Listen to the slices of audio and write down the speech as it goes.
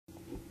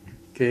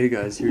Okay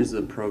guys, here's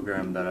a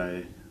program that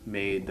I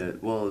made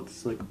that, well,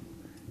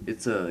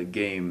 it's a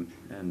game,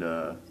 and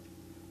well,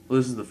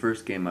 this is the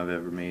first game I've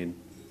ever made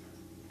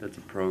that's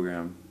a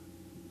program,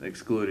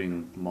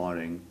 excluding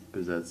modding,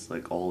 because that's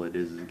like all it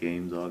is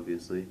games,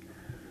 obviously.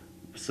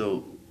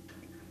 So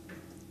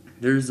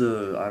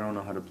I don't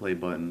know how to play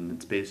button.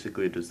 It's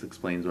basically, it just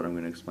explains what I'm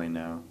going to explain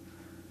now.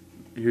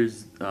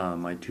 Here's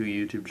my two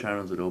YouTube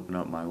channels that open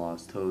up my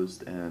Lost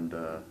Toast and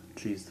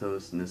Cheese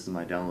Toast, and this is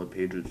my download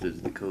page, which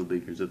is the code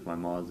leakers with my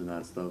mods and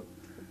that stuff.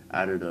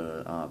 Added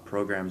a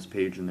programs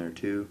page in there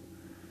too,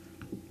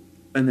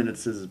 and then it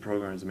says the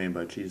program is made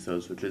by Cheese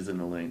Toast, which isn't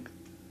a link.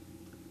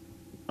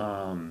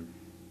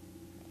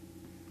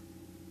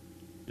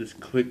 Just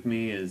click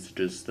me is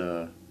just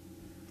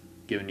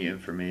giving you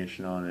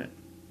information on it.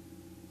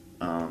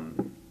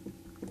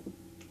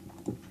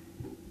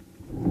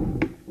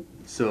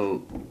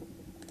 So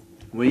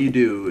what you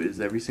do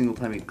is every single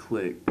time you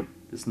click,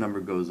 this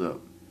number goes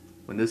up.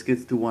 When this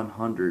gets to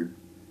 100,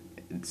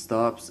 it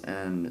stops,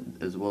 and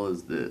as well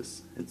as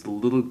this. It's a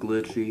little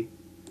glitchy,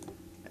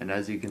 and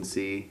as you can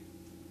see,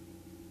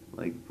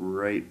 like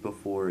right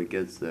before it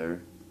gets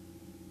there,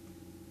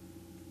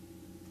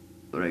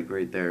 like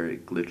right there,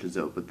 it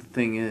glitches out. But the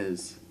thing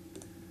is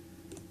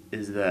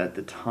that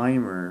the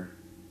timer,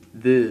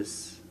 the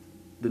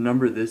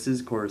number this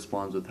is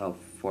corresponds with how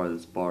far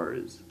this bar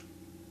is.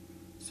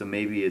 So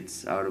maybe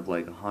it's out of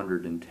like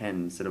 110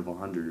 instead of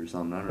 100 or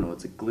something. I don't know.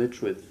 It's a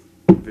glitch with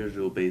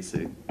Visual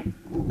Basic.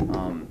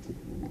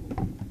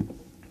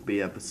 But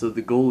yeah, so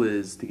the goal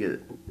is to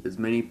get as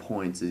many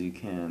points as you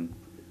can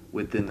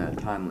within that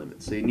time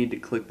limit. So you need to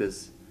click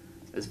this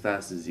as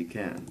fast as you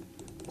can.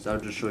 So I'll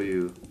just show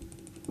you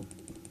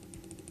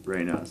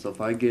right now. So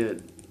if I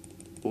get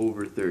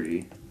over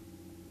 30,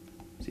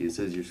 see it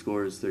says your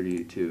score is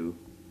 32.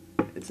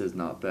 It says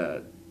not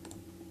bad.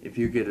 If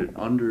you get it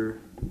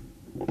under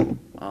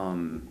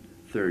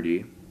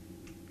 30,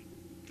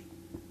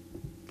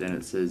 then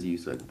it says you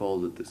suck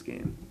balls at this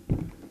game.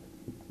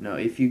 Now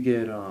if you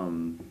get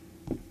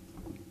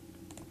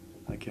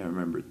I can't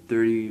remember,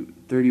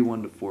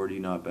 31 to 40,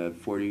 not bad.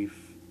 40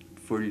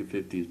 to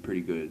 50 is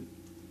pretty good,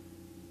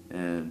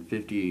 and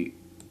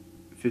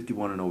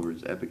 51 and over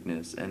is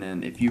epicness. And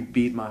then if you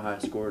beat my high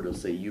score, it'll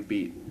say you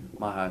beat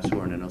my high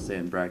score, and then it'll say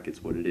in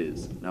brackets what it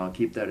is. Now I'll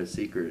keep that a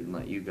secret and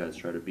let you guys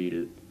try to beat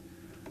it,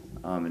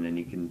 and then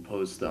you can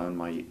post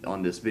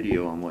on this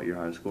video on what your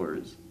high score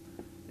is.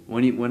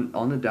 When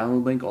on the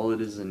download link, all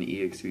it is an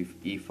exe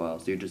file,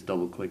 so you just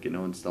double click it,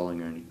 no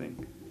installing or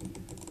anything.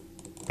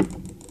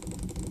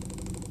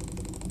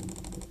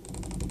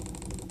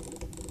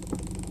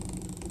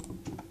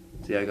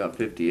 See, I got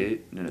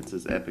 58, and then it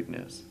says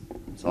epicness.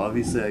 So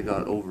obviously I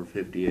got over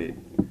 58.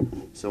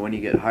 So when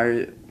you get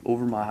higher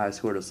over my high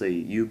score, it'll say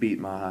you beat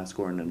my high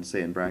score, and then it'll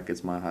say in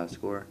brackets my high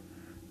score.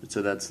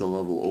 So that's the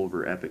level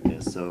over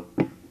epicness. So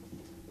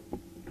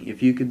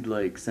if you could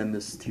like send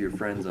this to your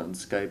friends on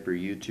Skype or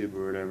YouTube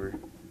or whatever,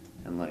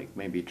 and like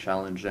maybe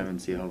challenge them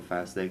and see how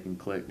fast they can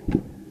click.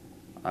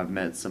 I've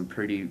met some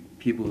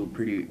people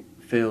who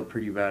fail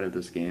pretty bad at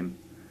this game,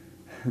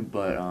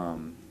 but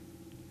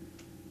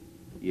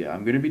yeah,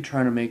 I'm gonna be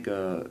trying to make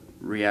a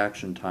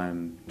reaction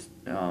time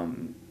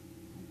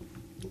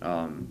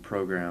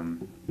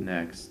program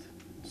next.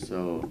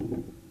 So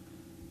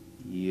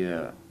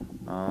yeah,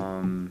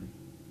 I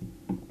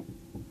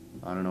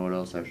don't know what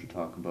else I should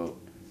talk about.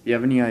 If you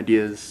have any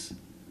ideas,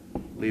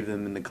 leave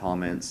them in the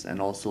comments,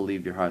 and also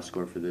leave your high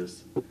score for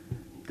this.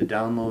 The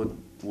download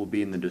will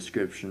be in the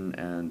description,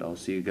 and I'll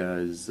see you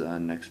guys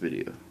next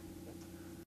video.